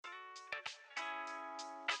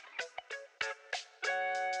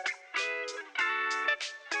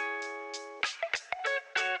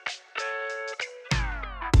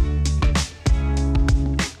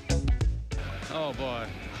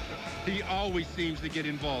He always seems to get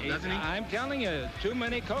involved, doesn't he? I'm telling you, too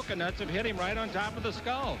many coconuts have hit him right on top of the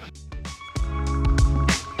skull.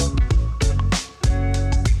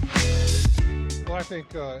 Well, I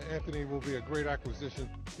think Anthony will be a great acquisition.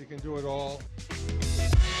 He can do it all.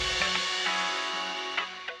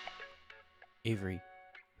 Avery,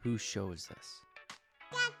 whose show is this?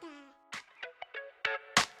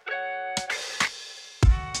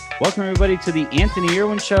 Welcome, everybody, to the Anthony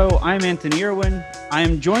Irwin Show. I'm Anthony Irwin. I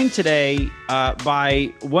am joined today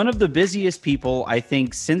by one of the busiest people, I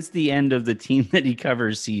think, since the end of the Team That He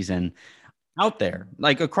Covers season out there,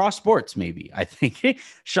 like across sports, maybe, I think.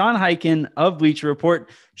 Sean Highkin of Bleacher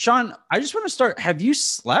Report. Sean, I just want to start. Have you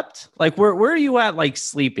slept? Like, where are you at, like,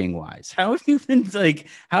 sleeping wise? How have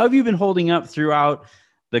you been holding up throughout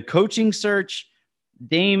the coaching search,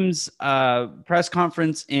 Dame's press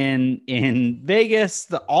conference in Vegas,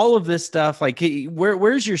 all of this stuff? Like,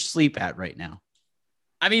 where's your sleep at right now?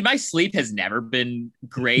 I mean, my sleep has never been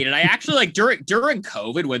great. And I actually, like, during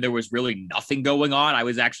COVID, when there was really nothing going on, I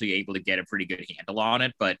was actually able to get a pretty good handle on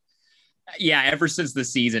it. But yeah, ever since the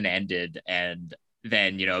season ended, and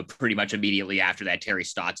then, you know, pretty much immediately after that, Terry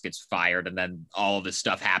Stotts gets fired, and then all of this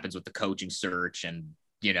stuff happens with the coaching search. And,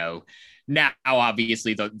 you know, now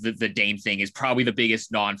obviously the Dame thing is probably the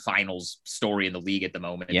biggest non-finals story in the league at the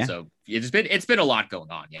moment. Yeah. So it's been a lot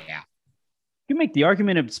going on. Yeah. You make the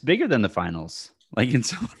argument it's bigger than the finals. Like, in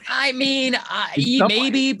some, I mean,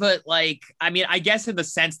 maybe, but like, I mean, I guess in the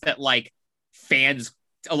sense that, like,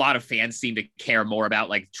 a lot of fans seem to care more about,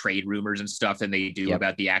 like, trade rumors and stuff than they do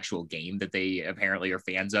about the actual game that they apparently are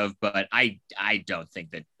fans of. But I don't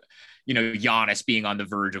think that, you know, Giannis being on the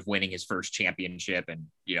verge of winning his first championship and,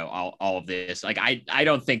 you know, all of this, like, I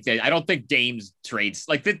don't think Dame's trades,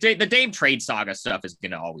 like the Dame trade saga stuff is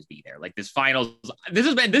going to always be there. Like, this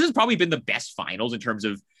has probably been the best finals in terms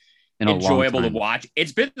of enjoyable to watch.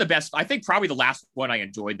 It's been the best. I think probably the last one I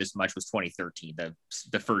enjoyed this much was 2013,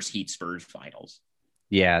 the first Heat Spurs finals.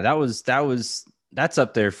 Yeah, that's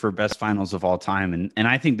up there for best finals of all time. And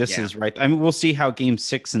I think this is right. I mean, we'll see how game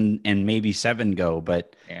 6 and maybe 7 go,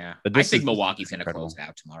 but I think Milwaukee's going to close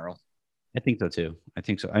out tomorrow. I think so too. I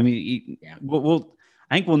think so. I mean,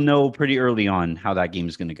 I think we'll know pretty early on how that game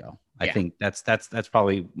is going to go. I think that's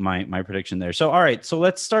probably my prediction there. So, all right, so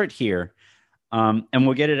let's start here. And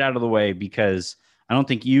we'll get it out of the way, because I don't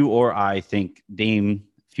think you or I think Dame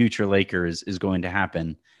future Lakers is going to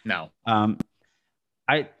happen. No.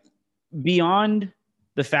 Beyond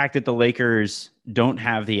the fact that the Lakers don't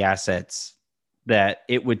have the assets that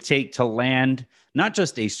it would take to land not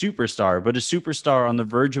just a superstar, but a superstar on the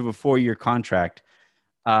verge of a 4-year contract.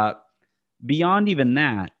 Beyond even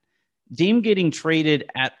that, Dame getting traded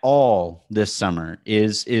at all this summer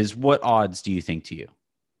is what odds do you think to you?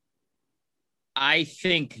 I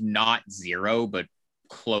think not 0, but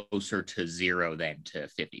closer to 0 than to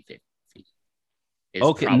 50-50.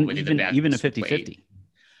 Okay, even a 50-50.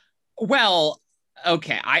 Well,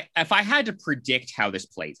 okay. If I had to predict how this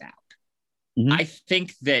plays out, I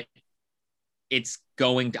think that it's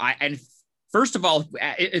going to. And first of all,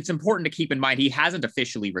 it's important to keep in mind he hasn't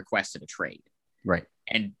officially requested a trade, right?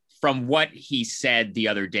 And from what he said the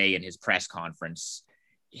other day in his press conference,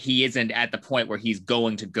 he isn't at the point where he's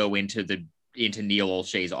going to go into Neil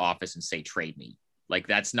Olshey's office and say, trade me. Like,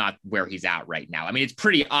 that's not where he's at right now. I mean, it's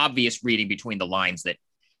pretty obvious reading between the lines that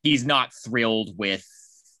he's not thrilled with,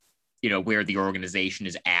 you know, where the organization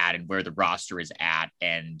is at and where the roster is at,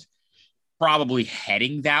 and probably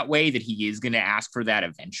heading that way, that he is going to ask for that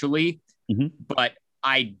eventually. But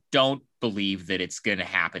I don't believe that it's going to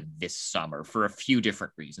happen this summer for a few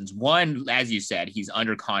different reasons. One, as you said, he's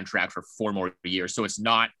under contract for 4 more years. So it's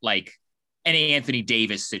not like an Anthony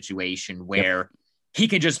Davis situation where he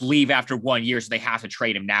can just leave after 1 year, so they have to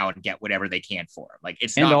trade him now and get whatever they can for him. Like,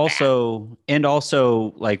 it's not and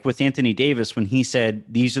also like with Anthony Davis, when he said,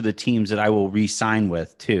 these are the teams that I will re-sign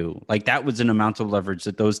with too, like, that was an amount of leverage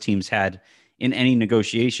that those teams had in any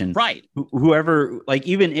negotiation. Right. Whoever, like,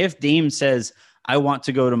 even if Dame says, I want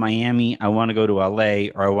to go to Miami, I want to go to LA,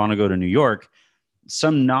 or I want to go to New York,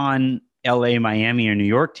 some non-LA, Miami, or New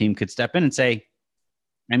York team could step in and say,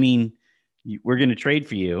 I mean, we're going to trade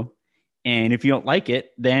for you. And if you don't like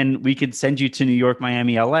it, then we could send you to New York,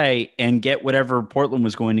 Miami, LA, and get whatever Portland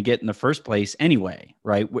was going to get in the first place anyway,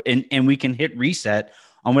 right? And we can hit reset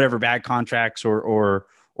on whatever bad contracts or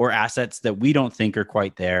assets that we don't think are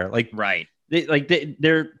quite there. Like, right.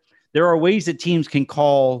 There are ways that teams can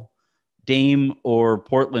call Dame or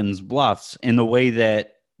Portland's bluffs in the way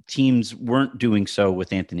that teams weren't doing so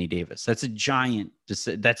with Anthony Davis. That's a giant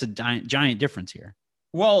difference here.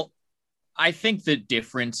 Well, I think the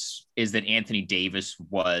difference is that Anthony Davis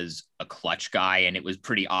was a clutch guy, and it was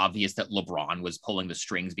pretty obvious that LeBron was pulling the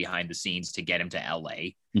strings behind the scenes to get him to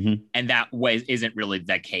LA. Mm-hmm. And that isn't really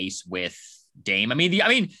the case with Dame. I mean,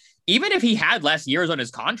 even if he had less years on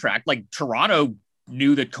his contract, like Toronto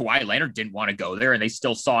knew that Kawhi Leonard didn't want to go there, and they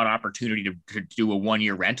still saw an opportunity to do a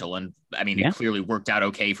 1-year rental. And I mean, It clearly worked out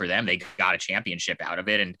okay for them. They got a championship out of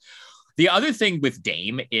it. And the other thing with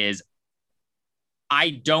Dame is I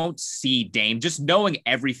don't see Dame, just knowing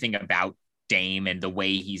everything about Dame and the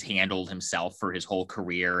way he's handled himself for his whole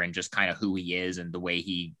career and just kind of who he is and the way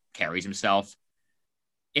he carries himself.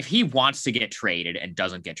 If he wants to get traded and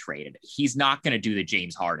doesn't get traded, he's not going to do the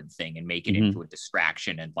James Harden thing and make it into a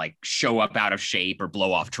distraction and like show up out of shape or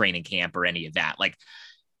blow off training camp or any of that. Like,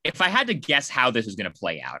 if I had to guess how this is going to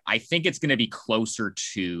play out, I think it's going to be closer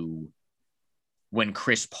to when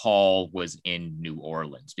Chris Paul was in New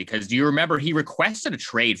Orleans, because do you remember he requested a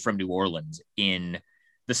trade from New Orleans in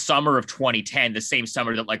the summer of 2010, the same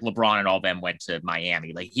summer that like LeBron and all them went to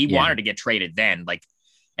Miami. Like he wanted to get traded then, like,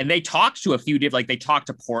 and they talked to a few different, like they talked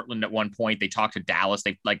to Portland at one point. They talked to Dallas.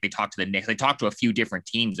 They talked to the Knicks. They talked to a few different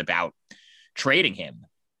teams about trading him.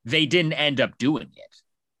 They didn't end up doing it.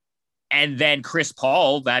 And then Chris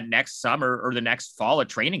Paul that next summer or the next fall at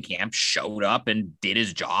training camp showed up and did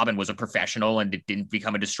his job and was a professional, and it didn't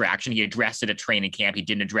become a distraction. He addressed it at training camp. He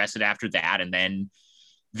didn't address it after that. And then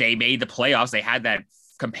they made the playoffs. They had that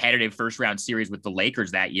competitive first round series with the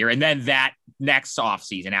Lakers that year. And then that next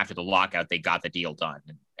offseason after the lockout, they got the deal done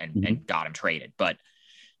and got him traded. But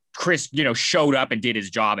Chris, showed up and did his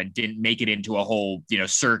job and didn't make it into a whole,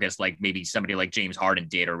 circus like maybe somebody like James Harden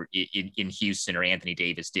did or in Houston or Anthony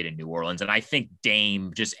Davis did in New Orleans. And I think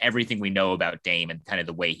Dame, just everything we know about Dame and kind of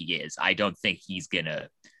the way he is, I don't think he's going to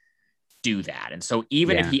do that. And so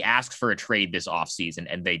even if he asks for a trade this offseason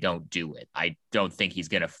and they don't do it, I don't think he's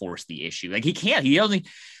going to force the issue. Like he can't, he only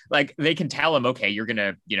like, they can tell him, okay, you're going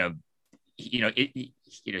to,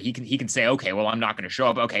 he can say, okay, well, I'm not going to show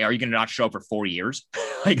up. Okay. Are you going to not show up for 4 years?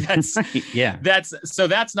 Like that's,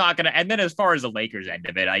 that's not going to, and then as far as the Lakers end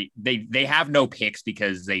of it, they have no picks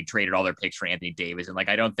because they traded all their picks for Anthony Davis. And like,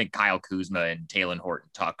 I don't think Kyle Kuzma and Talen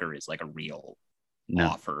Horton Tucker is like a real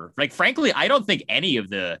offer. Like, frankly, I don't think any of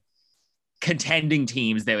the contending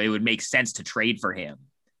teams that it would make sense to trade for him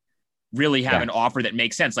really have an offer that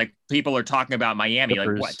makes sense. Like people are talking about Miami,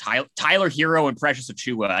 Clippers. Like what Tyler Hero and Precious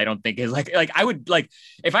Achiuwa, I don't think is like I would like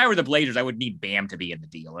if I were the Blazers, I would need Bam to be in the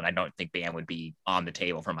deal. And I don't think Bam would be on the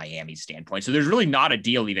table from Miami's standpoint. So there's really not a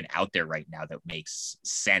deal even out there right now that makes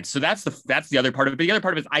sense. So that's the other part of it. But the other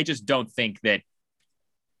part of it is I just don't think that,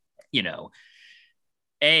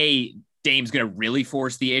 Dame's going to really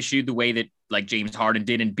force the issue the way that like James Harden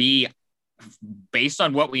did, and B, based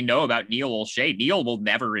on what we know about Neil Olshey, Neil will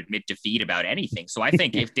never admit defeat about anything. So I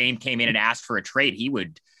think if Dame came in and asked for a trade, he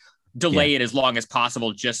would delay it as long as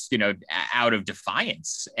possible, just, out of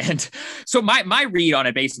defiance. And so my read on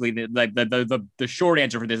it, basically the short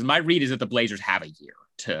answer for this, my read is that the Blazers have a year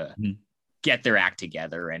to get their act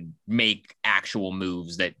together and make actual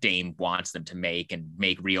moves that Dame wants them to make and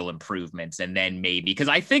make real improvements. And then maybe, because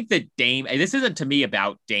I think that Dame, this isn't to me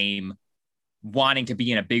about Dame wanting to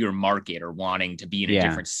be in a bigger market or wanting to be in a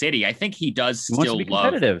different city. I think he does still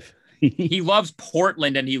love he loves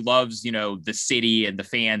Portland and he loves, the city and the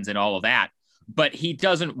fans and all of that, but he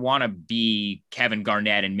doesn't want to be Kevin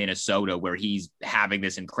Garnett in Minnesota where he's having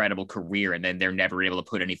this incredible career and then they're never able to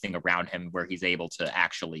put anything around him where he's able to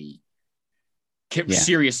actually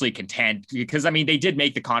seriously contend. Because they did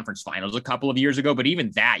make the conference finals a couple of years ago, but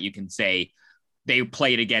even that you can say they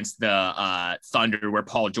played against the Thunder where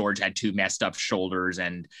Paul George had 2 messed up shoulders.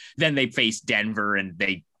 And then they faced Denver and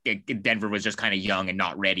Denver was just kind of young and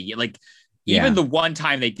not ready. Like even the one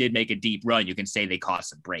time they did make a deep run, you can say they caused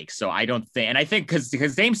some breaks. So I don't think, and I think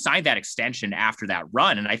because Dame signed that extension after that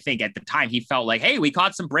run. And I think at the time he felt like, hey, we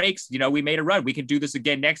caught some breaks, we made a run. We can do this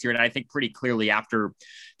again next year. And I think pretty clearly after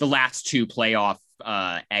the last 2 playoff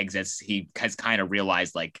exits, he has kind of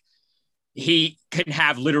realized like, he can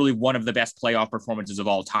have literally one of the best playoff performances of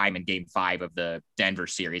all time in Game 5 of the Denver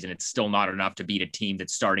series, and it's still not enough to beat a team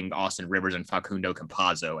that's starting Austin Rivers and Facundo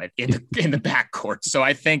Campazzo in the backcourt. So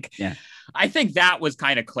I think that was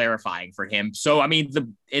kind of clarifying for him. So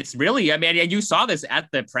it's really, you saw this at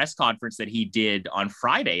the press conference that he did on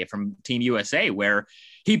Friday from Team USA, where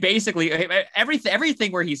he basically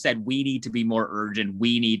everything where he said we need to be more urgent,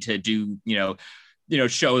 we need to do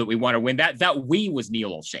show that we want to win. That we was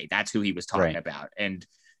Neil Olshey. That's who he was talking about. And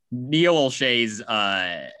Neil Olshey's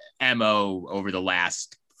MO over the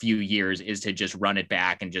last few years is to just run it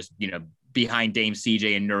back and just, behind Dame,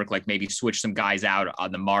 CJ, and Nurk, like maybe switch some guys out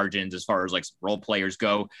on the margins as far as like role players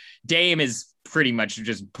go. Dame is pretty much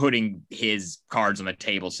just putting his cards on the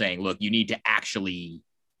table saying, look, you need to actually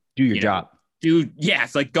do your job.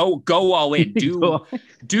 It's like go all in. Do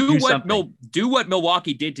what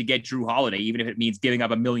Milwaukee did to get Drew Holiday, even if it means giving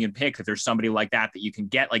up 1 million picks. If there's somebody like that you can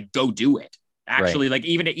get, like, go do it. Actually, right. Like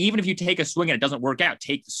even if you take a swing and it doesn't work out,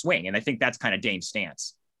 take the swing. And I think that's kind of Dame's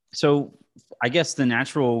stance. So I guess the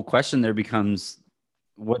natural question there becomes,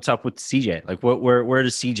 what's up with CJ? Like where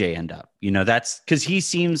does CJ end up? That's because he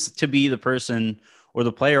seems to be the person or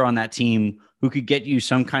the player on that team who could get you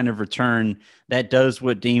some kind of return that does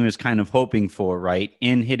what Dame is kind of hoping for, right?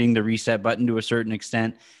 In hitting the reset button to a certain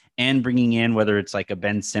extent and bringing in, whether it's like a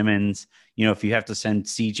Ben Simmons, if you have to send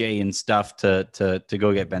CJ and stuff to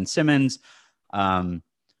go get Ben Simmons,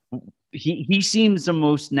 he seems the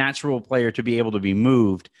most natural player to be able to be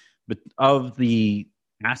moved, but of the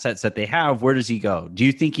assets that they have, where does he go? Do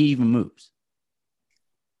you think he even moves?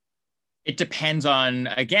 It depends on,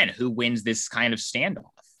 again, who wins this kind of standoff.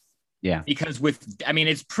 Yeah. Because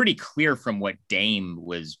it's pretty clear from what Dame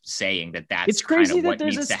was saying that's it's crazy kind of that what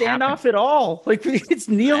there's needs a to happen. standoff at all. Like it's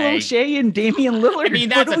Neil Olshey and Damian Lillard.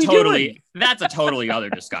 That's a totally other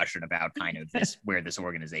discussion about kind of where this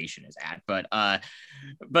organization is at. But I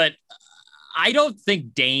don't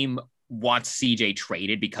think Dame wants CJ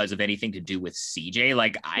traded because of anything to do with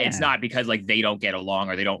CJ. It's not because like they don't get along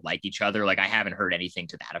or they don't like each other. Like I haven't heard anything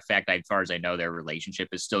to that effect. As far as I know, their relationship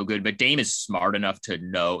is still good, but Dame is smart enough to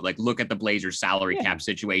know, like, look at the Blazers salary cap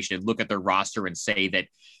situation, look at their roster and say that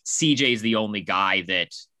CJ is the only guy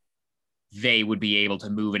that they would be able to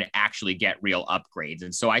move and actually get real upgrades.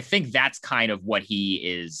 And so I think that's kind of what he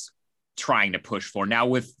is trying to push for. Now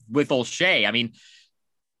with Olshey,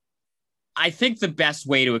 I think the best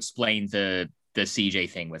way to explain the CJ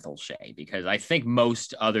thing with Olshey, because I think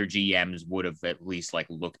most other GMs would have at least like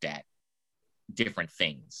looked at different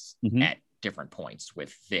things at different points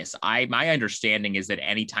with this. My understanding is that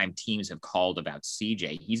anytime teams have called about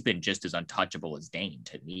CJ, he's been just as untouchable as Dame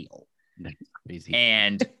to Neil. That's crazy.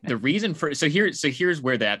 And the reason for here's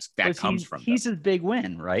where that comes from. He's his big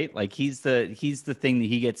win, right? Like he's the thing that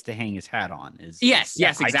he gets to hang his hat on. Yes,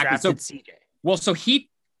 exactly. So CJ. Well, so he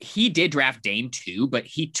did draft Dame too, but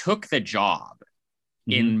he took the job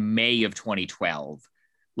in May of 2012,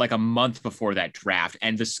 like a month before that draft.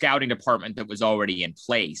 And the scouting department that was already in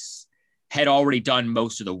place had already done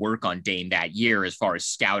most of the work on Dame that year, as far as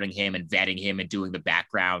scouting him and vetting him and doing the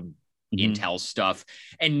background intel stuff.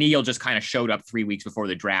 And Neil just kind of showed up 3 weeks before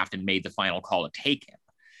the draft and made the final call to take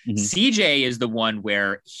him. CJ is the one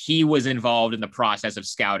where he was involved in the process of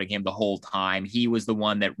scouting him the whole time. He was the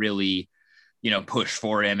one that really, push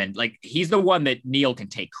for him. And like, he's the one that Neil can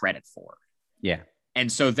take credit for. Yeah.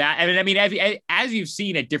 And so as you've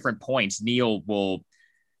seen at different points, Neil will,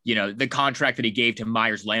 the contract that he gave to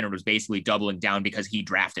Myers Leonard was basically doubling down because he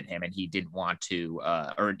drafted him and he didn't want to,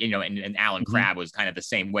 and Alan Crabb was kind of the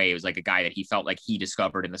same way. It was like a guy that he felt like he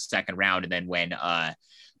discovered in the second round. And then when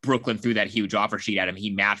Brooklyn threw that huge offer sheet at him,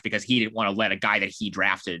 he matched because he didn't want to let a guy that he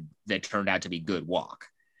drafted that turned out to be good walk.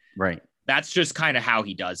 Right. That's just kind of how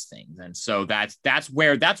he does things. And so that's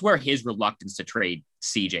where his reluctance to trade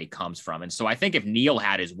CJ comes from. And so I think if Neil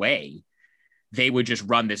had his way, they would just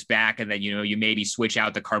run this back. And then, you maybe switch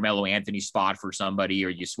out the Carmelo Anthony spot for somebody, or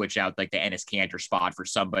you switch out like the Enes Kanter spot for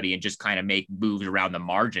somebody and just kind of make moves around the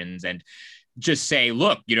margins and just say,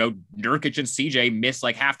 look, Nurkic and CJ missed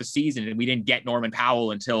like half the season and we didn't get Norman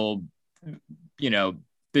Powell until,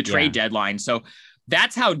 the trade deadline. So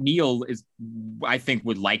that's how Neil is, I think,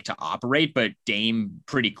 would like to operate, but Dame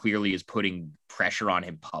pretty clearly is putting pressure on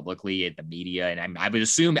him publicly at the media. And I would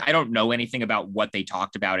assume, I don't know anything about what they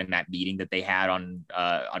talked about in that meeting that they had on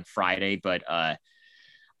Friday, but I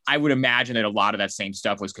would imagine that a lot of that same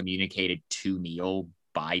stuff was communicated to Neil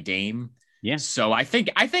by Dame. Yeah. So I think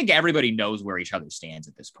everybody knows where each other stands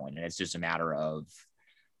at this point, and it's just a matter of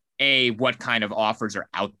A, what kind of offers are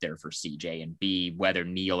out there for CJ, and B, whether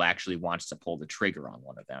Neil actually wants to pull the trigger on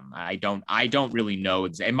one of them. I don't really know.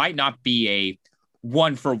 It might not be a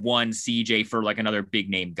 1-for-1 CJ for like another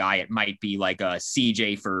big name guy. It might be like a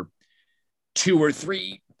CJ for 2 or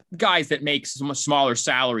 3 guys that make some smaller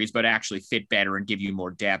salaries, but actually fit better and give you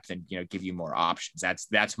more depth and, give you more options. That's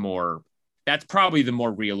probably the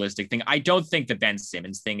more realistic thing. I don't think the Ben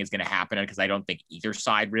Simmons thing is going to happen because I don't think either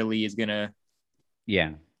side really is going to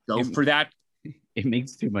go for that. It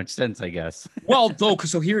makes too much sense, I guess. Well, though,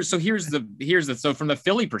 so here's from the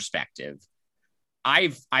Philly perspective,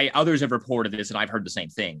 others have reported this and I've heard the same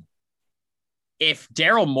thing. If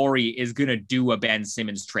Daryl Morey is going to do a Ben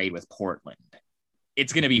Simmons trade with Portland,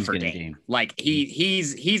 it's going to be He's for getting Dame. Dame. Like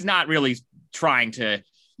he's not really trying to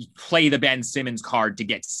play the Ben Simmons card to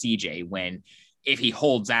get CJ, when if he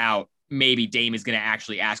holds out, maybe Dame is going to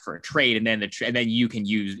actually ask for a trade, and then and then you can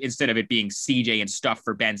use, instead of it being CJ and stuff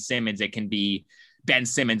for Ben Simmons, it can be Ben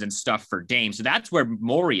Simmons and stuff for Dame. So that's where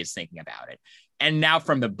Morey is thinking about it. And now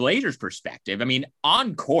from the Blazers perspective, I mean,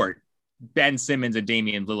 on court, Ben Simmons and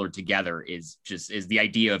Damian Lillard together is the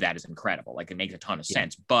idea of that is incredible. Like, it makes a ton of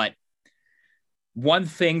sense. But one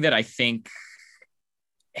thing that I think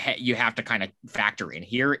you have to kind of factor in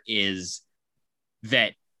here is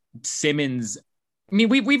that Simmons, I mean,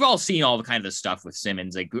 we've all seen all the kind of the stuff with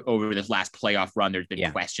Simmons, like over this last playoff run. There's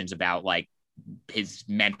been questions about like his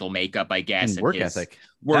mental makeup, I guess, and work his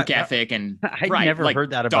ethic. And I never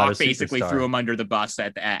heard that about Doc basically threw him under the bus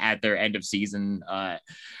at their end of season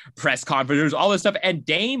press conferences, all this stuff. And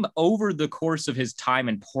Dame, over the course of his time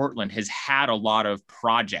in Portland, has had a lot of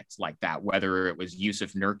projects like that, whether it was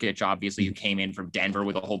Yusuf Nurkic, obviously, who came in from Denver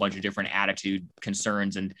with a whole bunch of different attitude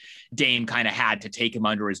concerns, and Dame kind of had to take him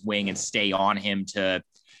under his wing and stay on him to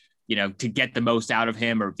get the most out of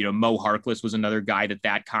him. Or, Mo Harkless was another guy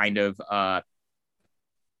that kind of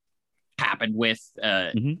happened with,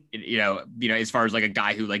 as far as like a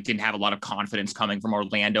guy who like didn't have a lot of confidence coming from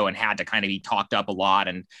Orlando and had to kind of be talked up a lot.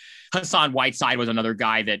 And Hassan Whiteside was another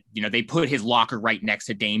guy that, they put his locker right next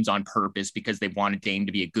to Dame's on purpose because they wanted Dame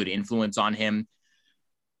to be a good influence on him.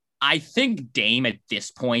 I think Dame at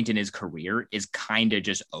this point in his career is kind of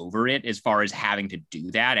just over it as far as having to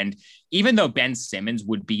do that. And even though Ben Simmons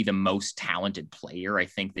would be the most talented player I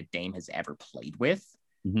think that Dame has ever played with,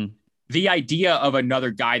 the idea of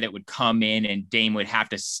another guy that would come in and Dame would have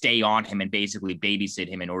to stay on him and basically babysit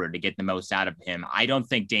him in order to get the most out of him, I don't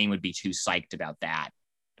think Dame would be too psyched about that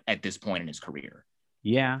at this point in his career.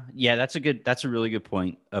 Yeah. That's a really good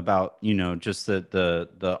point about, just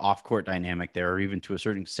the off-court dynamic there, or even to a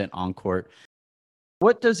certain extent on court.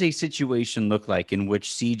 What does a situation look like in which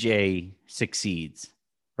CJ succeeds,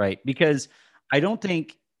 right? Because I don't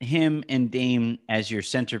think him and Dame as your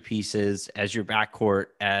centerpieces, as your backcourt,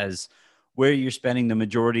 as where you're spending the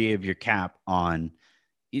majority of your cap on,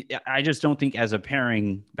 I just don't think as a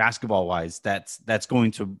pairing basketball-wise, that's going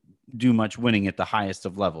to do much winning at the highest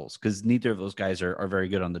of levels, because neither of those guys are very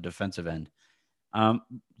good on the defensive end.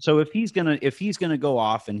 So if he's gonna go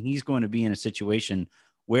off and he's going to be in a situation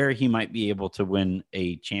where he might be able to win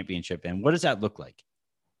a championship, and what does that look like?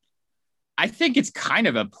 I think it's kind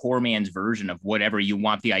of a poor man's version of whatever you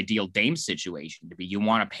want the ideal Dame situation to be. You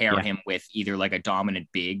want to pair him with either like a dominant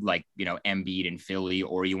big, like, Embiid in Philly,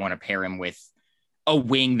 or you want to pair him with a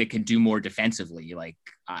wing that can do more defensively. Like,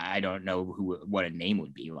 I don't know what a name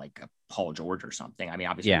would be, like a Paul George or something. I mean,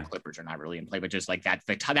 obviously the Clippers are not really in play, but just like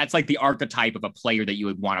that's like the archetype of a player that you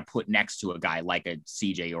would want to put next to a guy like a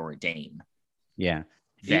CJ or a Dame. Yeah.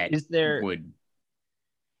 Is there,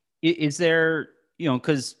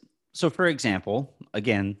 because so for example,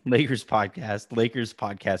 again, Lakers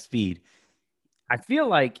podcast feed, I feel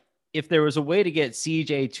like if there was a way to get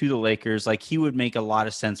CJ to the Lakers, like, he would make a lot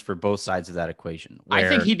of sense for both sides of that equation. I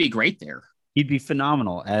think he'd be great there. He'd be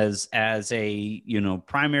phenomenal as a,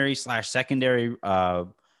 primary / secondary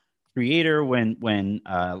creator when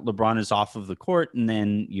LeBron is off of the court. And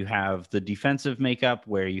then you have the defensive makeup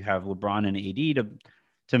where you have LeBron and AD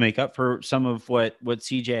to make up for some of what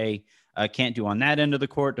CJ can't do on that end of the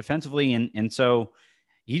court defensively. And so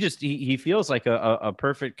he feels like a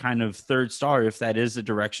perfect kind of third star, if that is the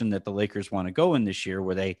direction that the Lakers want to go in this year,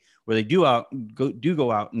 where they do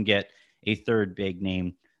go out and get a third big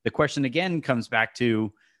name. The question again comes back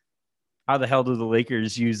to, how the hell do the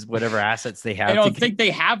Lakers use whatever assets they have? I don't think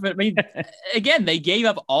they have it. I mean, again, they gave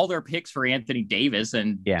up all their picks for Anthony Davis,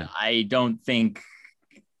 and I don't think,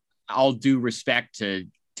 all due respect to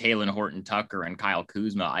Talen Horton-Tucker and Kyle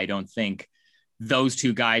Kuzma, I don't think those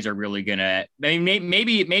two guys are really gonna. I mean,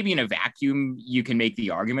 maybe in a vacuum you can make the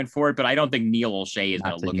argument for it, but I don't think Neil Olshey is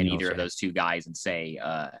going to look at either of those two guys and say,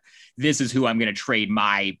 "This is who I'm going to trade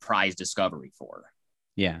my prize discovery for."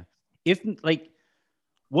 Yeah.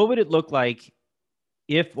 What would it look like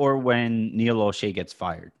if or when Neil Olshey gets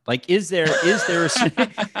fired? Like, is there a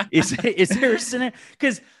scenario?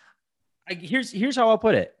 Because here's how I'll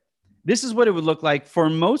put it. This is what it would look like for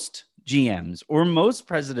most GMs or most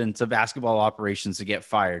presidents of basketball operations to get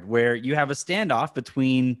fired, where you have a standoff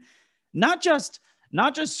between not just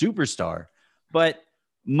superstar, but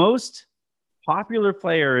most popular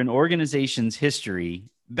player in organization's history,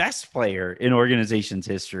 best player in organization's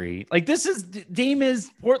history. Like, Dame is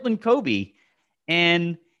Portland Kobe.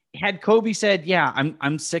 And had Kobe said, yeah,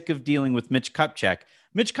 I'm sick of dealing with Mitch Kupchak,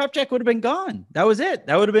 Mitch Kupchak would have been gone. That was it.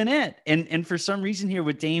 That would have been it. And for some reason here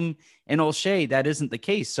with Dame and Olshey, that isn't the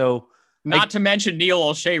case. So not to mention Neil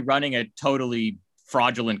Olshey running a totally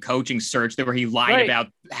fraudulent coaching search where he lied about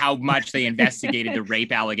how much they investigated the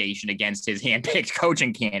rape allegation against his handpicked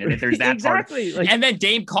coaching candidate. There's that exactly. part. And then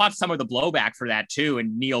Dame caught some of the blowback for that too.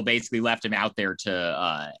 And Neil basically left him out there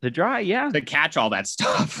to dry. Yeah. To catch all that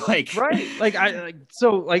stuff. Again,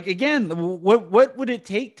 what would it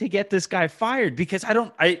take to get this guy fired? Because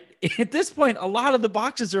at this point, a lot of the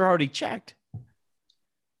boxes are already checked.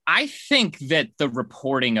 I think that the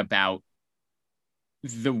reporting about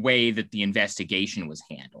the way that the investigation was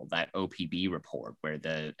handled, that OPB report where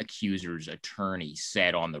the accuser's attorney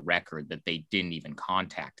said on the record that they didn't even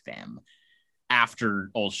contact them after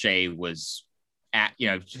Olshey was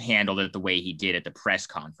handled it the way he did at the press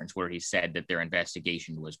conference, where he said that their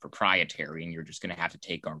investigation was proprietary and you're just going to have to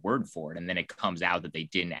take our word for it. And then it comes out that they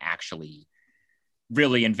didn't actually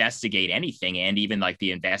really investigate anything. And even like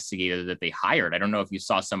the investigator that they hired, I don't know if you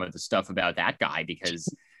saw some of the stuff about that guy,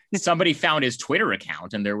 because somebody found his Twitter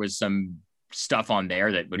account and there was some stuff on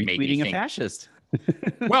there that would make me think a fascist.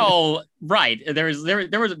 Well, right. There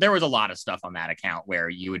was a lot of stuff on that account where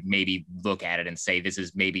you would maybe look at it and say, this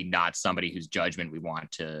is maybe not somebody whose judgment we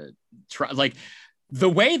want to try. Like the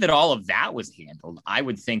way that all of that was handled, I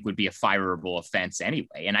would think would be a fireable offense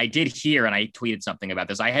anyway. And I did hear, and I tweeted something about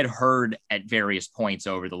this, I had heard at various points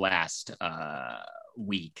over the last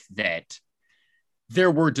week that there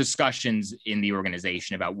were discussions in the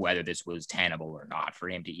organization about whether this was tenable or not for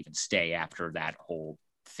him to even stay after that whole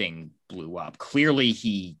thing blew up. Clearly,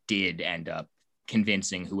 he did end up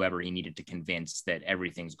convincing whoever he needed to convince that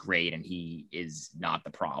everything's great and he is not the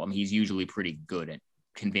problem. He's usually pretty good at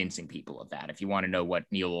convincing people of that. If you want to know what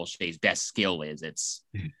Neil Olshey's best skill is, it's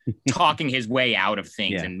talking his way out of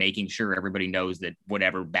things and making sure everybody knows that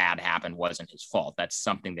whatever bad happened wasn't his fault. That's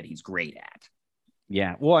something that he's great at.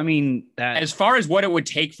 Yeah. Well, I mean, as far as what it would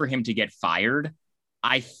take for him to get fired,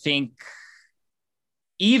 I think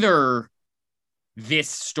either this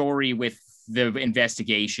story with the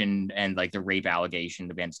investigation and like the rape allegation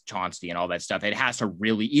against Chauncey and all that stuff, it has to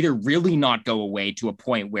really not go away to a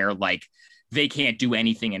point where like they can't do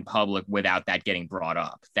anything in public without that getting brought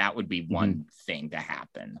up. That would be one thing to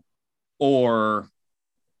happen. Or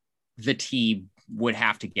the team would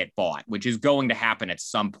have to get bought, which is going to happen at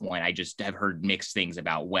some point. I just have heard mixed things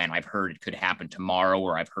about when. I've heard it could happen tomorrow,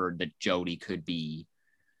 or I've heard that Jody could be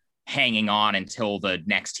hanging on until the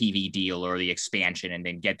next TV deal or the expansion and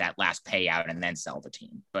then get that last payout and then sell the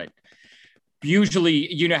team. But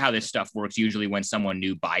usually, you know how this stuff works. Usually when someone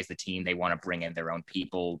new buys the team, they want to bring in their own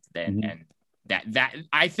people. And that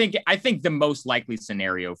I think the most likely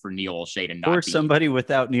scenario for Neil Olshey to not or somebody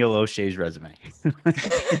without Neil Olshey's resume.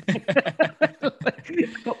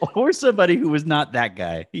 Or somebody who was not that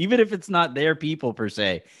guy, even if it's not their people per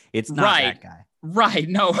se, it's not that guy. Right.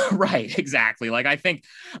 No, right. Exactly. Like, I think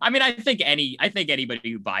anybody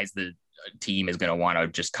who buys the team is going to want to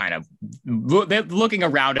just kind of looking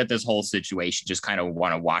around at this whole situation, just kind of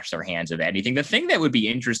want to wash their hands of anything. The thing that would be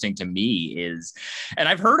interesting to me is, and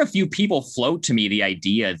I've heard a few people float to me the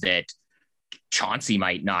idea that Chauncey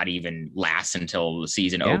might not even last until the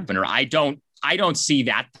season opener. I don't see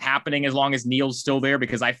that happening as long as Neil's still there,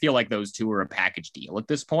 because I feel like those two are a package deal at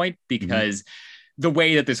this point, because the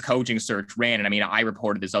way that this coaching search ran, and I mean, I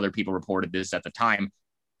reported this, other people reported this at the time,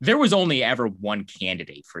 there was only ever one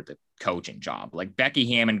candidate for the coaching job. Like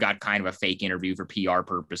Becky Hammond got kind of a fake interview for PR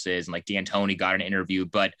purposes, and like D'Antoni got an interview,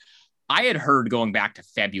 but I had heard going back to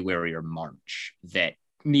February or March that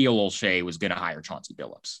Neil Olshey was going to hire Chauncey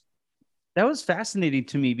Billups. That was fascinating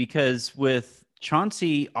to me, because with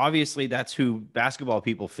Chauncey, obviously that's who basketball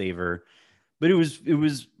people favor, but it was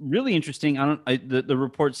really interesting. The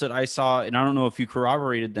reports that I saw, and I don't know if you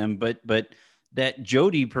corroborated them, but that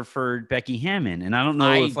Jody preferred Becky Hammond. And I don't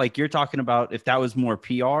know if like you're talking about if that was more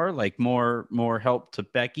PR, like more help to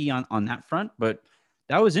Becky on that front, but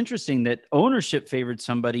that was interesting that ownership favored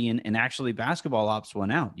somebody and actually basketball ops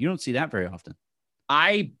went out. You don't see that very often.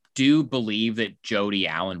 I do believe that Jody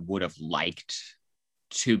Allen would have liked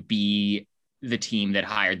to be the team that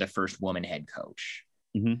hired the first woman head coach.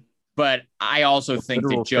 But I also think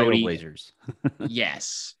that Jody,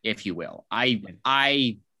 yes, if you will,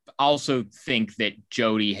 I also think that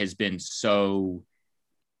Jody has been so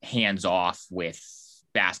hands off with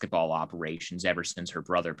basketball operations ever since her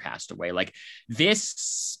brother passed away. Like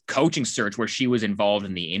this coaching search where she was involved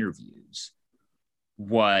in the interviews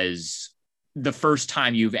was the first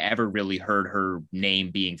time you've ever really heard her name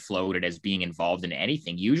being floated as being involved in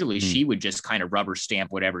anything. Usually she would just kind of rubber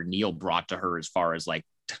stamp whatever Neil brought to her as far as like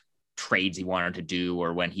trades he wanted to do,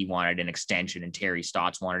 or when he wanted an extension and Terry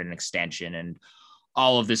Stotts wanted an extension and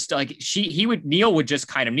all of this stuff. Like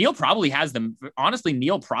Neil probably has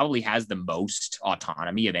the most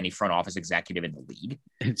autonomy of any front office executive in the league.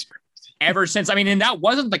 It's ever since, and that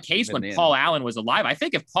wasn't the case when Paul Allen was alive. I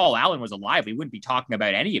think if Paul Allen was alive, we wouldn't be talking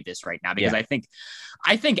about any of this right now, because I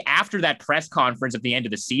think after that press conference at the end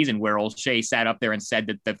of the season where Olshey sat up there and said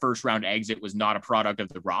that the first round exit was not a product of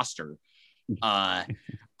the roster, I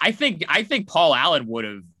think Paul Allen would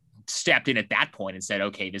have stepped in at that point and said,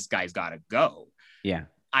 okay, this guy's got to go. Yeah.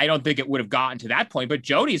 I don't think it would have gotten to that point, but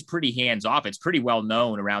Jody's pretty hands-off. It's pretty well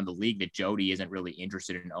known around the league that Jody isn't really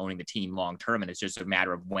interested in owning the team long-term, and it's just a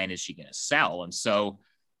matter of when is she going to sell. And so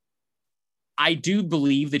I do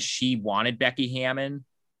believe that she wanted Becky Hammon,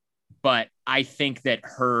 but I think that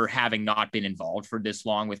her having not been involved for this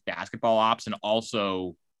long with basketball ops, and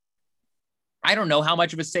also I don't know how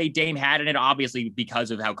much of a say Dame had in it, obviously,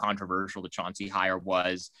 because of how controversial the Chauncey hire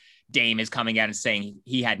was. Dame is coming out and saying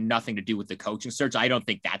he had nothing to do with the coaching search. I don't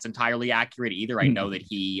think that's entirely accurate either. I know that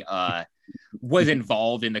he was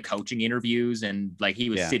involved in the coaching interviews, and like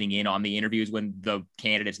he was sitting in on the interviews when the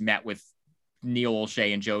candidates met with Neil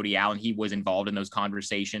Olshey and Jody Allen. He was involved in those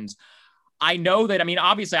conversations. I know that,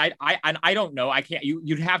 obviously I don't know. I can't,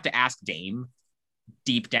 you'd have to ask Dame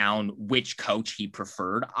deep down which coach he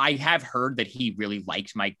preferred. I have heard that he really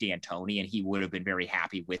liked Mike D'Antoni, and he would have been very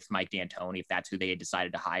happy with Mike D'Antoni if that's who they had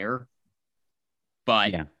decided to hire.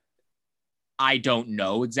 But I don't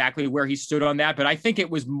know exactly where he stood on that. But I think it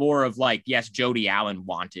was more of like, yes, Jody Allen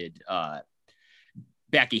wanted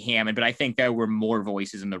Becky Hammon, but I think there were more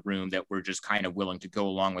voices in the room that were just kind of willing to go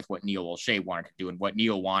along with what Neil Olshey wanted to do. And what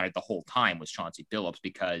Neil wanted the whole time was Chauncey Billups,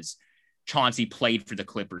 because Chauncey played for the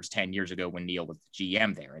Clippers 10 years ago when Neil was the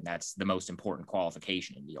GM there. And that's the most important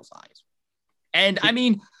qualification in Neil's eyes. And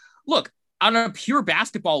look, on a pure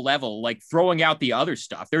basketball level, like throwing out the other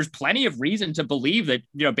stuff, there's plenty of reason to believe that,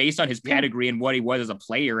 based on his pedigree and what he was as a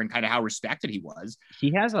player and kind of how respected he was,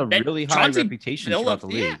 he has a really high reputation throughout the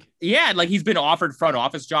league. Yeah. Like he's been offered front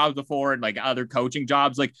office jobs before and like other coaching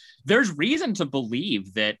jobs. Like there's reason to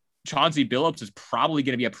believe that Chauncey Billups is probably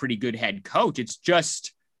going to be a pretty good head coach. It's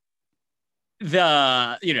just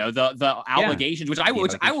the allegations, which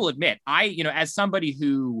I will admit, as somebody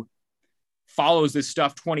who follows this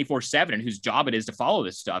stuff 24/7 and whose job it is to follow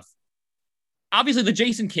this stuff, obviously the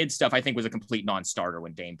Jason Kidd stuff I think was a complete non-starter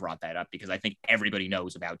when Dame brought that up, because I think everybody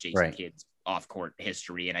knows about Jason Kidd's off-court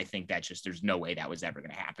history, and I think that's just, there's no way that was ever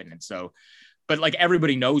going to happen. And so, but like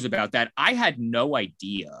everybody knows about that. I had no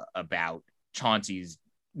idea about Chauncey's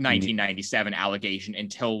 1997 allegation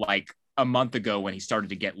until like a month ago when he started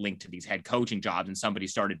to get linked to these head coaching jobs, and somebody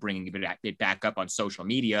started bringing it back up on social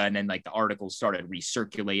media, and then like the articles started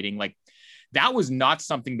recirculating. Like that was not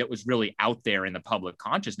something that was really out there in the public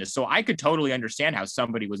consciousness. So I could totally understand how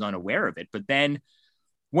somebody was unaware of it. But then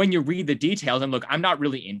when you read the details, and look, I'm not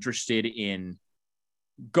really interested in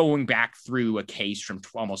going back through a case from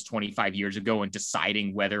almost 25 years ago and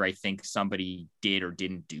deciding whether I think somebody did or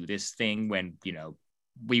didn't do this thing when,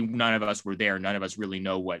 none of us were there. None of us really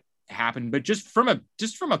know what happened, but just from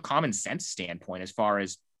a common sense standpoint, as far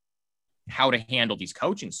as how to handle these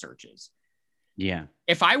coaching searches. Yeah.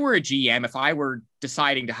 If I were a GM, if I were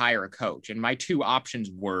deciding to hire a coach, and my two options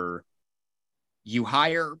were, you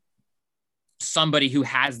hire somebody who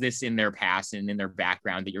has this in their past and in their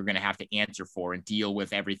background that you're going to have to answer for and deal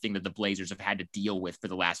with everything that the Blazers have had to deal with for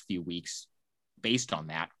the last few weeks based on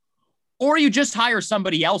that. Or you just hire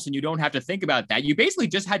somebody else and you don't have to think about that. You basically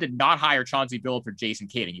just had to not hire Chauncey Billups or Jason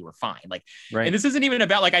Kidd and you were fine. Like, and this isn't even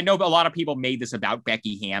about, like, I know a lot of people made this about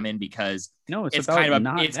Becky Hammon because it's kind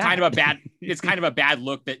of a bad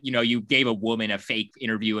look that, you gave a woman a fake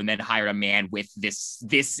interview and then hired a man with this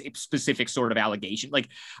specific sort of allegation. Like,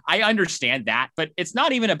 I understand that, but it's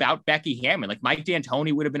not even about Becky Hammon. Like, Mike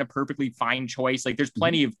D'Antoni would have been a perfectly fine choice. Like,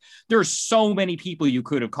 there are so many people you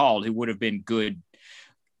could have called who would have been good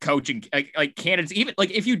coaching like candidates. Even like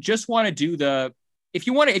if you just want to do if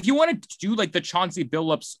you want to do like the Chauncey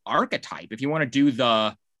Billups archetype, if you want to do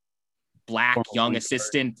the black young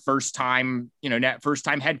assistant, first time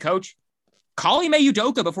head coach, call Ime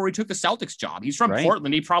Udoka before he took the Celtics job. He's from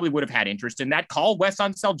Portland. He probably would have had interest in that. Call Wes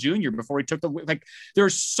Unseld Jr. before he took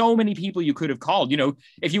there's so many people you could have called.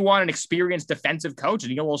 If you want an experienced defensive coach,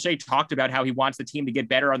 and Olshey talked about how he wants the team to get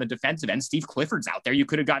better on the defensive end. Steve Clifford's out there. You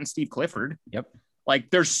could have gotten Steve Clifford. Yep.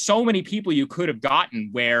 Like, there's so many people you could have gotten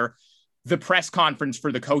where the press conference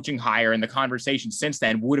for the coaching hire and the conversation since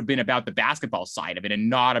then would have been about the basketball side of it and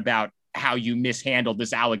not about how you mishandled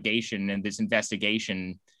this allegation and this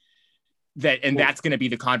investigation that's going to be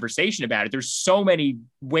the conversation about it. There's so many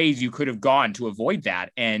ways you could have gone to avoid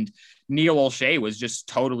that. And Neil Olshey was just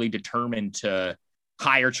totally determined to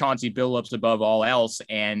hire Chauncey Billups above all else.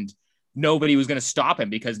 And nobody was going to stop him,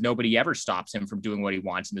 because nobody ever stops him from doing what he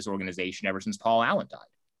wants in this organization ever since Paul Allen died.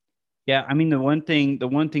 Yeah, I mean, the one thing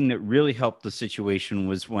that really helped the situation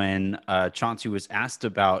was when Chauncey was asked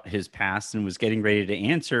about his past and was getting ready to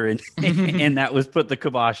answer, and and that was put the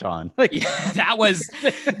kibosh on. Like, yeah, that was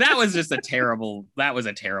just a terrible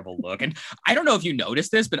look. And I don't know if you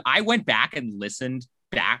noticed this, but I went back and listened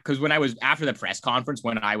back, because when I was after the press conference,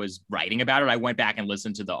 when I was writing about it, I went back and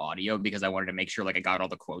listened to the audio because I wanted to make sure like I got all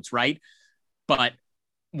the quotes right. But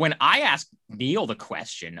when I asked Neil the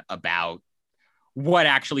question about what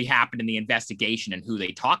actually happened in the investigation and who they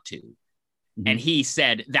talked to, and he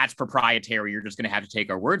said, that's proprietary, you're just going to have to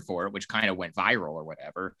take our word for it, which kind of went viral or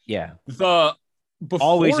whatever. Yeah.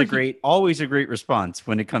 Always a great response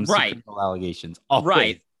when it comes to criminal allegations.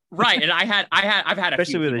 Always. Right. And I've had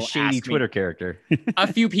especially with a shady Twitter character. I had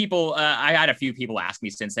a few people ask me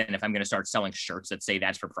since then if I'm going to start selling shirts that say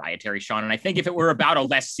that's proprietary, Sean. And I think if it were about a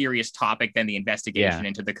less serious topic than the investigation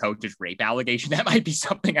into the coach's rape allegation, that might be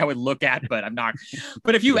something I would look at, but I'm not.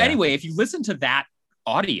 But if you listen to that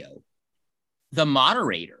audio, the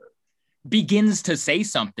moderator begins to say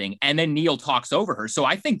something and then Neil talks over her. So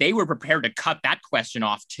I think they were prepared to cut that question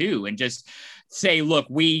off too and just say, look,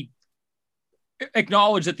 we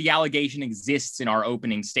acknowledge that the allegation exists in our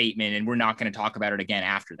opening statement and we're not going to talk about it again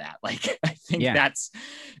after that. Like, I think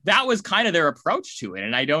that was kind of their approach to it.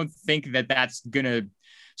 And I don't think that that's going to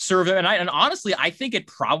serve them. And honestly, I think it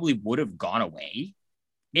probably would have gone away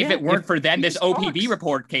if it weren't for then this OPB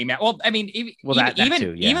report came out. Well, I mean,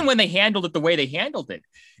 even when they handled it the way they handled it,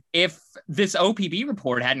 if this OPB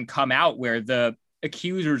report hadn't come out where the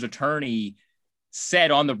accuser's attorney said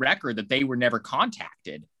on the record that they were never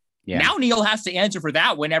contacted, now Neil has to answer for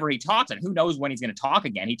that whenever he talks. And who knows when he's going to talk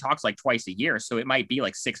again. He talks like twice a year. So it might be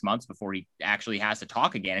like 6 months before he actually has to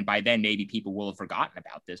talk again. And by then, maybe people will have forgotten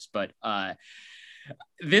about this. But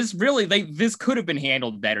this could have been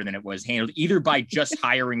handled better than it was handled, either by just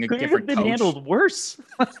hiring a different coach. Handled worse.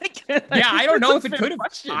 I don't know if it could have.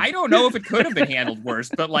 I don't know if it could have been handled worse.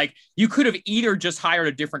 But like, you could have either just hired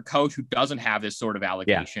a different coach who doesn't have this sort of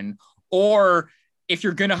allegation, or if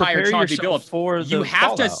you're going to hire Chauncey Billups, you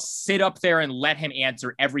have to sit up there and let him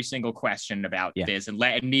answer every single question about this, and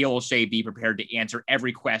let Neil Olshey be prepared to answer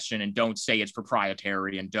every question, and don't say it's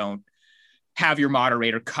proprietary, and don't have your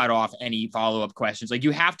moderator cut off any follow-up questions. Like,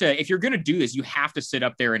 you have to, if you're going to do this, you have to sit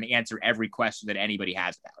up there and answer every question that anybody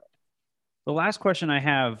has about it. The last question I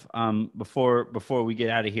have before we get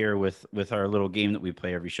out of here with our little game that we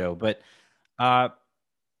play every show, but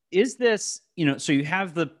is this, so you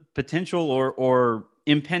have the potential or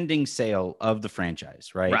impending sale of the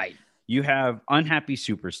franchise, right? Right. You have unhappy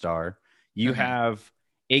superstar. You have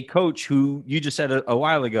a coach who you just said a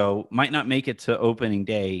while ago might not make it to opening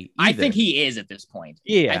day either. I think he is at this point.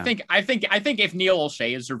 Yeah. I think if Neil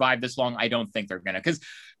Olshey has survived this long, I don't think they're going to,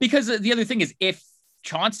 because the other thing is, if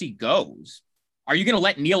Chauncey goes, are you going to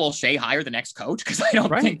let Neil Olshey hire the next coach? Because I don't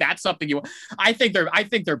think that's something I think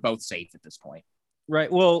they're both safe at this point.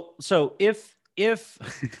 Right. Well, so if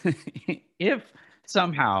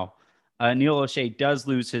somehow Neil Olshey does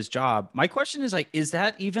lose his job, my question is, like, is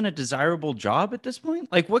that even a desirable job at this point?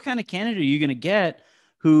 Like, what kind of candidate are you going to get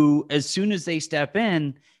who, as soon as they step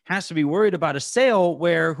in, has to be worried about a sale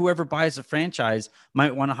where whoever buys a franchise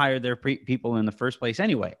might want to hire their people in the first place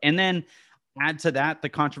anyway? And then add to that the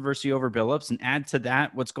controversy over Billups, and add to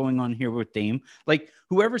that what's going on here with Dame. Like,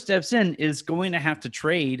 whoever steps in is going to have to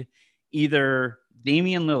trade either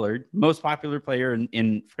Damian Lillard, most popular player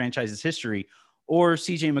in franchise's history, or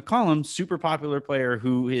CJ McCollum, super popular player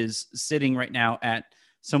who is sitting right now at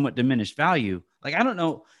somewhat diminished value. Like, I don't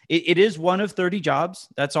know. It is one of 30 jobs.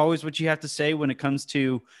 That's always what you have to say when it comes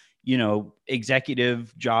to,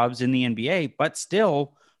 executive jobs in the NBA. But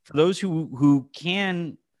still, for those who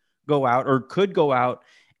can go out or could go out,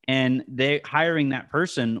 and they hiring that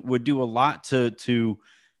person would do a lot to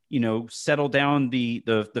settle down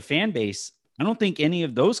the fan base. I don't think any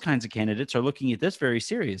of those kinds of candidates are looking at this very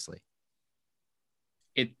seriously.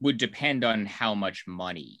 It would depend on how much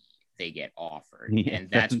money they get offered.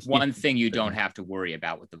 And that's one thing you don't have to worry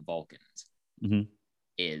about with the Vulcans,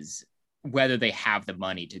 is whether they have the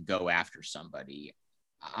money to go after somebody.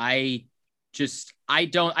 I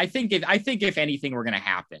think if anything were going to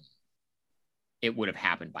happen, it would have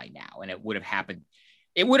happened by now. And it would have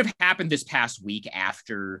happened this past week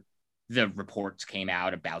after the reports came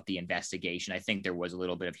out about the investigation. I think there was a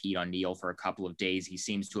little bit of heat on Neil for a couple of days. He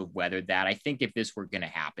seems to have weathered that. I think if this were going to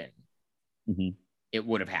happen, it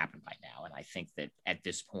would have happened by now. And I think that at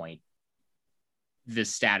this point, the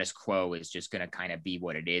status quo is just going to kind of be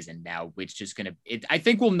what it is. And now it's just going to, I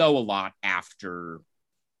think we'll know a lot after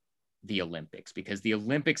the Olympics, because the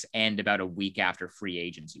Olympics end about a week after free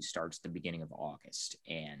agency starts the beginning of August.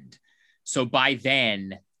 And so by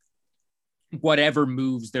then, whatever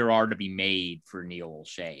moves there are to be made for Neil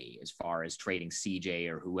Olshey, as far as trading CJ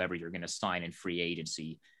or whoever you're going to sign in free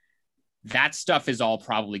agency, that stuff is all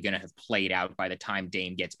probably going to have played out by the time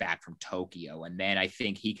Dame gets back from Tokyo. And then I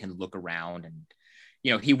think he can look around and,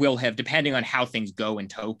 he will have, depending on how things go in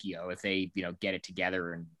Tokyo, if they, get it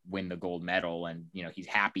together and win the gold medal and, he's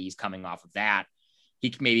happy he's coming off of that,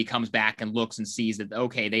 he maybe comes back and looks and sees that,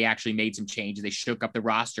 okay, they actually made some changes. They shook up the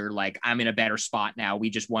roster. Like, I'm in a better spot now. We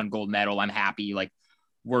just won gold medal. I'm happy. Like,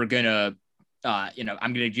 we're going to,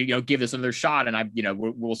 I'm going to, give this another shot. And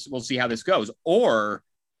we'll see how this goes. Or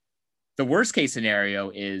the worst case scenario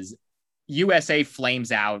is USA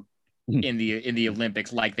flames out in the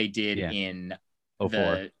Olympics, like they did in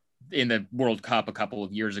the World Cup a couple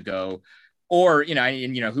of years ago. Or,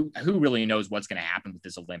 who really knows what's going to happen with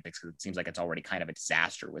this Olympics? Because it seems like it's already kind of a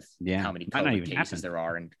disaster with how many COVID cases there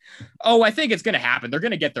are. And, I think it's going to happen. They're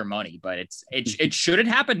going to get their money, but it shouldn't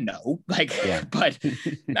happen. No, but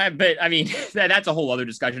I mean, that's a whole other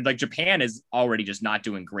discussion. Like, Japan is already just not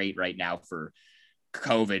doing great right now for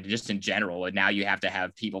COVID, just in general. And now you have to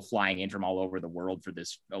have people flying in from all over the world for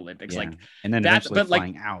this Olympics. And then eventually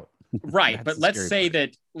flying out. Right. But let's say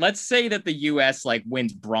that the US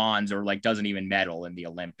wins bronze or doesn't even medal in the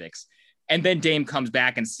Olympics. And then Dame comes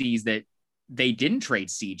back and sees that they didn't trade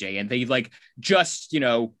CJ and they just,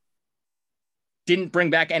 didn't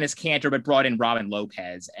bring back Enes Kanter, but brought in Robin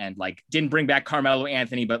Lopez, and didn't bring back Carmelo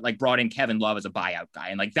Anthony, but brought in Kevin Love as a buyout guy.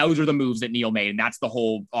 And those are the moves that Neil made. And that's the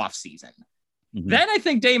whole offseason. Mm-hmm. Then I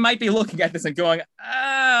think Dame might be looking at this and going,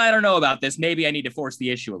 I don't know about this. Maybe I need to force the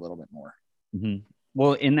issue a little bit more. Mm-hmm.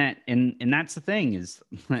 Well, and that's the thing is,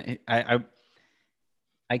 I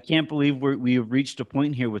can't believe we have reached a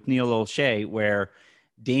point here with Neil Olshey where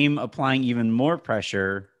Dame applying even more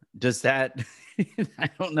pressure. Does that? I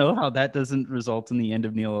don't know how that doesn't result in the end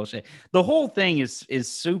of Neil Olshey. The whole thing is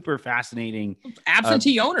super fascinating.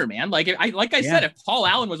 Absentee owner, man. Like I said, if Paul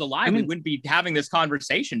Allen was alive, we wouldn't be having this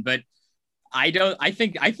conversation. But I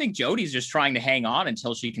think Jody's just trying to hang on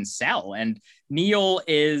until she can sell. And Neil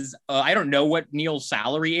is, I don't know what Neil's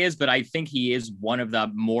salary is, but I think he is one of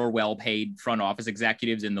the more well-paid front office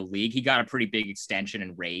executives in the league. He got a pretty big extension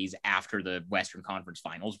and raise after the Western Conference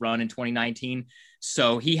Finals run in 2019.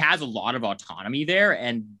 So he has a lot of autonomy there.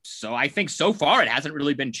 And so I think so far it hasn't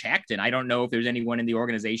really been checked. And I don't know if there's anyone in the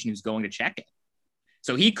organization who's going to check it.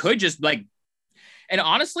 So he could just and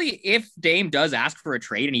honestly, if Dame does ask for a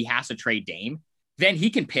trade and he has to trade Dame, then he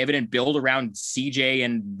can pivot and build around CJ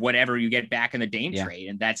and whatever you get back in the Dame trade.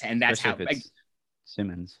 And that's how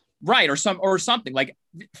Simmons. Right. Or something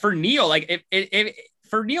for Neil,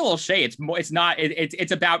 for Neil Olshey,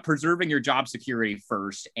 it's about preserving your job security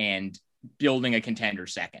first and building a contender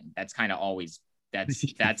second. That's kind of always,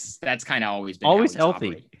 that's kind of always been always healthy.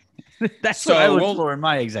 Operated. That's what I look for in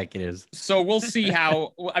my executives. So we'll see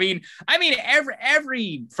how. I mean,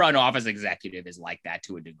 every front office executive is like that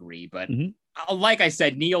to a degree, but like I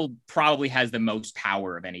said, Neil probably has the most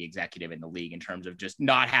power of any executive in the league in terms of just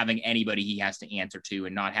not having anybody he has to answer to,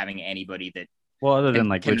 and not having anybody that. Well, other than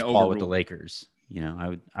Rich Paul with the Lakers,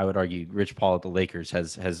 I would argue Rich Paul at the Lakers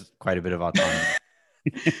has quite a bit of autonomy.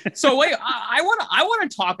 So wait, I want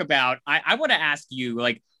to talk about. I want to ask you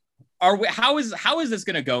how is this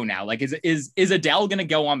going to go now? Is Adele going to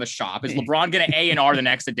go on the shop? Is LeBron going to A&R the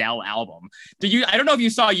next Adele album? I don't know if you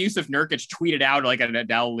saw Yusuf Nurkic tweeted out an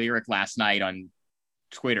Adele lyric last night on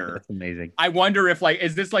Twitter. That's amazing. I wonder if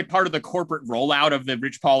is this part of the corporate rollout of the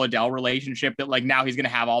Rich Paul Adele relationship that now he's going to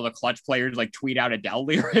have all the clutch players tweet out Adele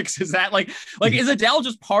lyrics? Is that is Adele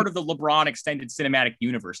just part of the LeBron extended cinematic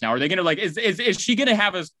universe now? Are they going to is she going to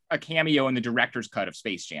have a cameo in the director's cut of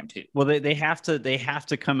Space Jam 2? Well, they have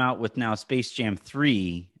to come out with now Space Jam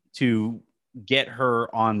 3 to get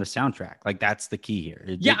her on the soundtrack. That's the key here.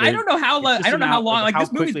 I don't know how long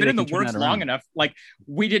this movie's been in the works long enough.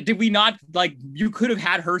 Did we not you could have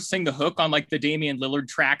had her sing the hook on the Damian Lillard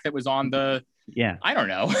track that was on the I don't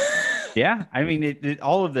know. Yeah, I mean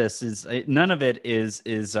all of this is none of it is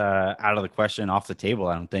out of the question, off the table.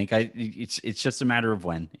 I don't think it's just a matter of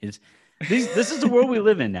when. This is the world we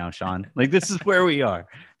live in now, Sean. This is where we are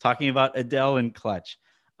talking about Adele and Clutch.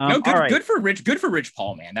 Good for Rich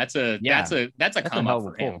Paul, man. That's a come up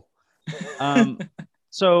for him.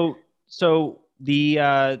 So we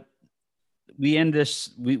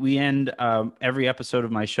end every episode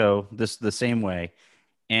of my show the same way,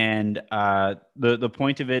 And the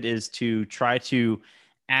point of it is to try to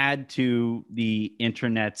add to the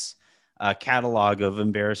internet's catalog of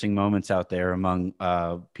embarrassing moments out there among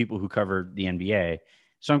people who cover the NBA.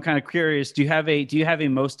 So I'm kind of curious, do you have a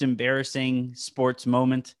most embarrassing sports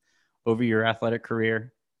moment over your athletic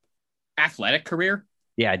career? Athletic career?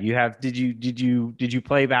 Yeah. Did you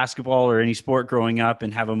play basketball or any sport growing up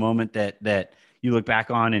and have a moment that you look back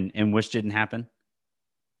on and wish didn't happen?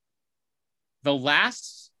 The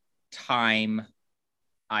last time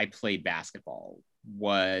I played basketball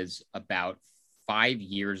was about 5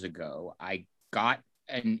 years ago. I got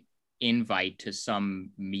an invite to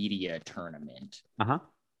some media tournament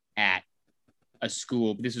at a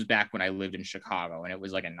school. This was back when I lived in Chicago, and it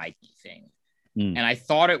was like a Nike thing. And I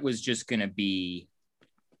thought it was just going to be,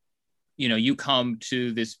 you come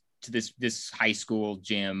to this high school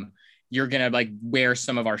gym, you're going to like wear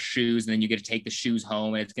some of our shoes, and then you get to take the shoes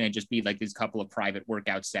home, and it's going to just be like these couple of private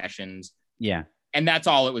workout sessions. Yeah. And that's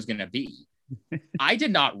all it was going to be. I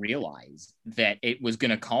did not realize that it was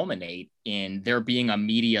going to culminate in there being a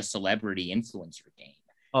media celebrity influencer game.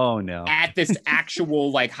 Oh no. At this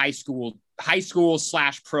actual like high school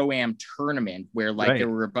 / pro-am tournament where like there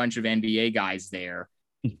were a bunch of NBA guys there.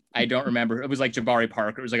 I don't remember. It was like Jabari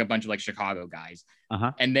Parker. It was like a bunch of like Chicago guys.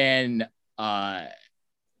 And then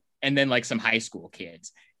like some high school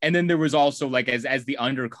kids. And then there was also like as the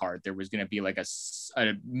undercard, there was going to be like a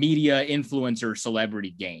media influencer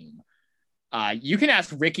celebrity game. You can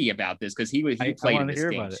ask Ricky about this because he played in this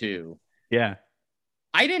game too. Yeah.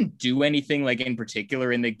 I didn't do anything like in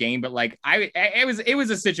particular in the game, but like it was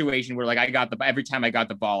a situation where like every time I got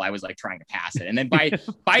the ball, I was like trying to pass it. And then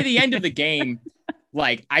by the end of the game,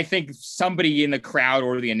 like I think somebody in the crowd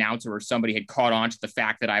or the announcer or somebody had caught on to the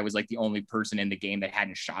fact that I was like the only person in the game that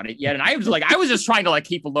hadn't shot it yet. And I was just trying to like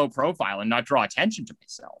keep a low profile and not draw attention to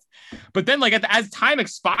myself. But then like as time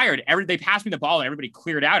expired, they passed me the ball and everybody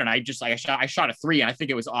cleared out. And I shot a 3 and I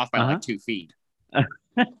think it was off by like 2 feet.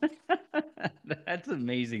 That's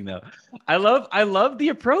amazing though. I love the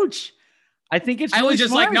approach. I think it's really I was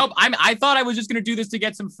just smart. like, nope. I thought I was just going to do this to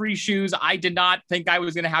get some free shoes. I did not think I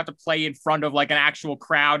was going to have to play in front of like an actual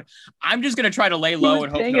crowd. I'm just going to to lay low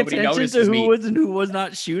and hope nobody notices me. Who was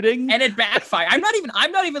not shooting, and it backfired. I'm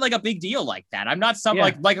not even like a big deal like that. I'm not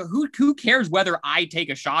like who cares whether I take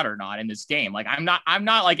a shot or not in this game. Like I'm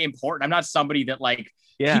not like important. I'm not somebody that like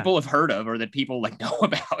people have heard of or that people like know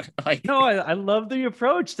about. Like no, I love the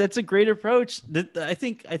approach. That's a great approach. I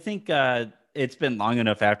think it's been long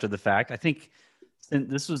enough after the fact. I think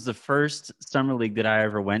this was the first summer league that I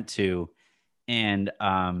ever went to. And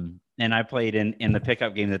I played in the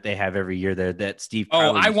pickup game that they have every year there that Steve.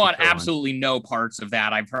 I want absolutely no parts of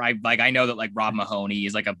that. I've heard, I know that like Rob Mahoney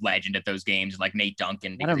is like a legend at those games. Like Nate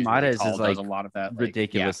Duncan Adam Mares is like does a lot of that.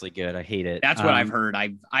 Ridiculously good. I hate it. That's what I've heard.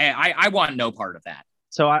 I want no part of that.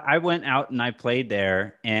 So I went out and I played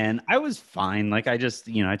there and I was fine. Like I just,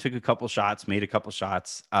 I took a couple shots, made a couple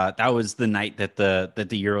shots. That was the night that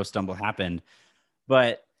the Euro stumble happened.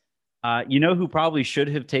 But who probably should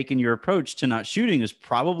have taken your approach to not shooting is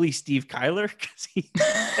probably Steve Kyler, because he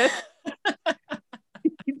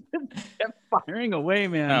kept firing away,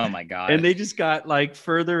 man. Oh my God. And they just got like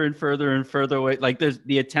further and further and further away. Like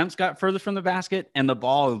the attempts got further from the basket and the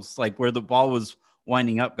ball was like where the ball was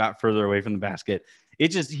winding up got further away from the basket. It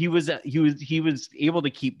just he was able to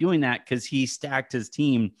keep doing that because he stacked his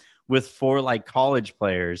team with 4 like college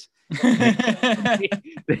players. Well,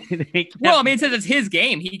 I mean, since it's his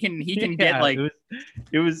game, he can get like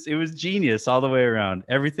it was genius all the way around.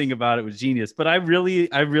 Everything about it was genius. But I really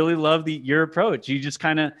love your approach. You just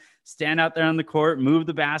kind of stand out there on the court, move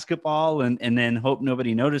the basketball, and then hope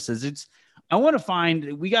nobody notices. We got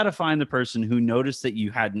to find the person who noticed that you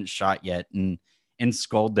hadn't shot yet and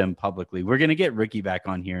scold them publicly. We're gonna get Ricky back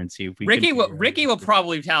on here and see if we. Ricky will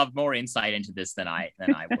probably have more insight into this than I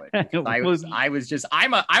would.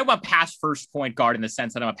 I'm a pass first point guard in the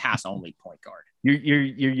sense that I'm a pass only point guard. You're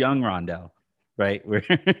young Rondell, right?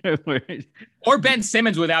 Or Ben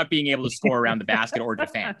Simmons without being able to score around the basket or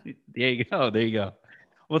defend. There you go.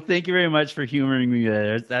 Well, thank you very much for humoring me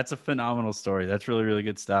there. That's a phenomenal story. That's really, really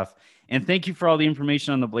good stuff. And thank you for all the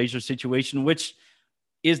information on the Bleacher situation, which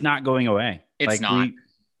is not going away. It's not.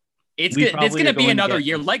 It's going to be another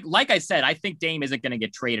year. Like I said, I think Dame isn't going to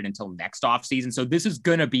get traded until next offseason. So this is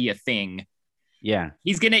going to be a thing. Yeah.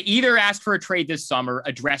 He's going to either ask for a trade this summer,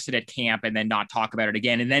 address it at camp, and then not talk about it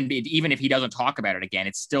again. And then even if he doesn't talk about it again,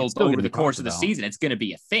 it's still over the course of the season. It's going to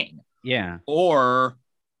be a thing. Yeah. Or,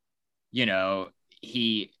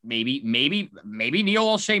 he maybe Neil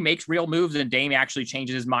Olshey makes real moves and Dame actually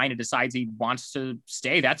changes his mind and decides he wants to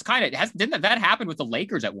stay. That's kind of didn't that happen with the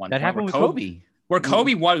Lakers at one point? That happened with Kobe. where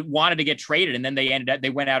Kobe wanted to get traded, and then they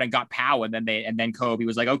went out and got Powell, and then Kobe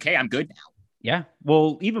was like, okay, I'm good now. Yeah.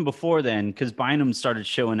 Well, even before then, because Bynum started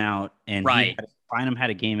showing out, and Bynum had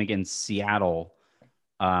a game against Seattle,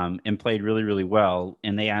 and played really, really well.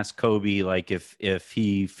 And they asked Kobe like if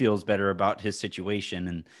he feels better about his situation,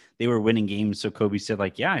 and they were winning games. So Kobe said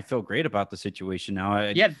like, "Yeah, I feel great about the situation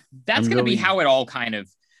now." That's going to be how it all kind of.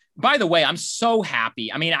 By the way, I'm so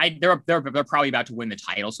happy. I mean, they're probably about to win the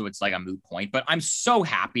title, so it's like a moot point. But I'm so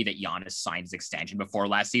happy that Giannis signed his extension before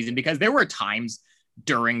last season, because there were times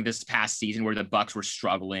during this past season where the Bucks were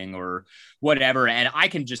struggling or whatever. And I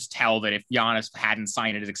can just tell that if Giannis hadn't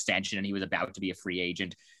signed his extension and he was about to be a free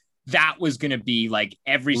agent, that was going to be like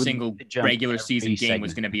every single regular season game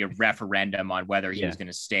was going to be a referendum on whether he was going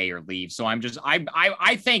to stay or leave. So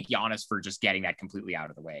I thank Giannis for just getting that completely out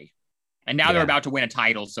of the way. And now they're about to win a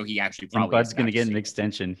title, so he actually probably Bud's going to get an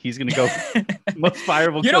extension. He's going to go most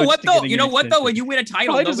fireable. You know what though? When you win a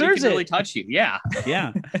title, nobody can really touch you. Yeah.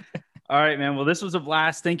 Yeah. All right, man. Well, this was a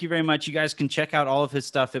blast. Thank you very much. You guys can check out all of his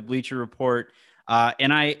stuff at Bleacher Report.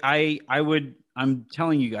 And I'm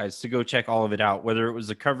telling you guys to go check all of it out, whether it was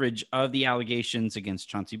the coverage of the allegations against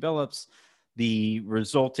Chauncey Billups, the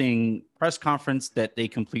resulting press conference that they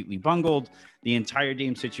completely bungled, the entire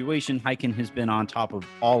Dame situation. Highkin has been on top of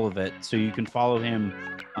all of it. So you can follow him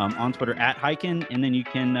on Twitter at Highkin, and then you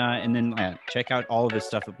can check out all of his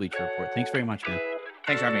stuff at Bleacher Report. Thanks very much, man.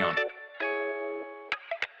 Thanks for having me on.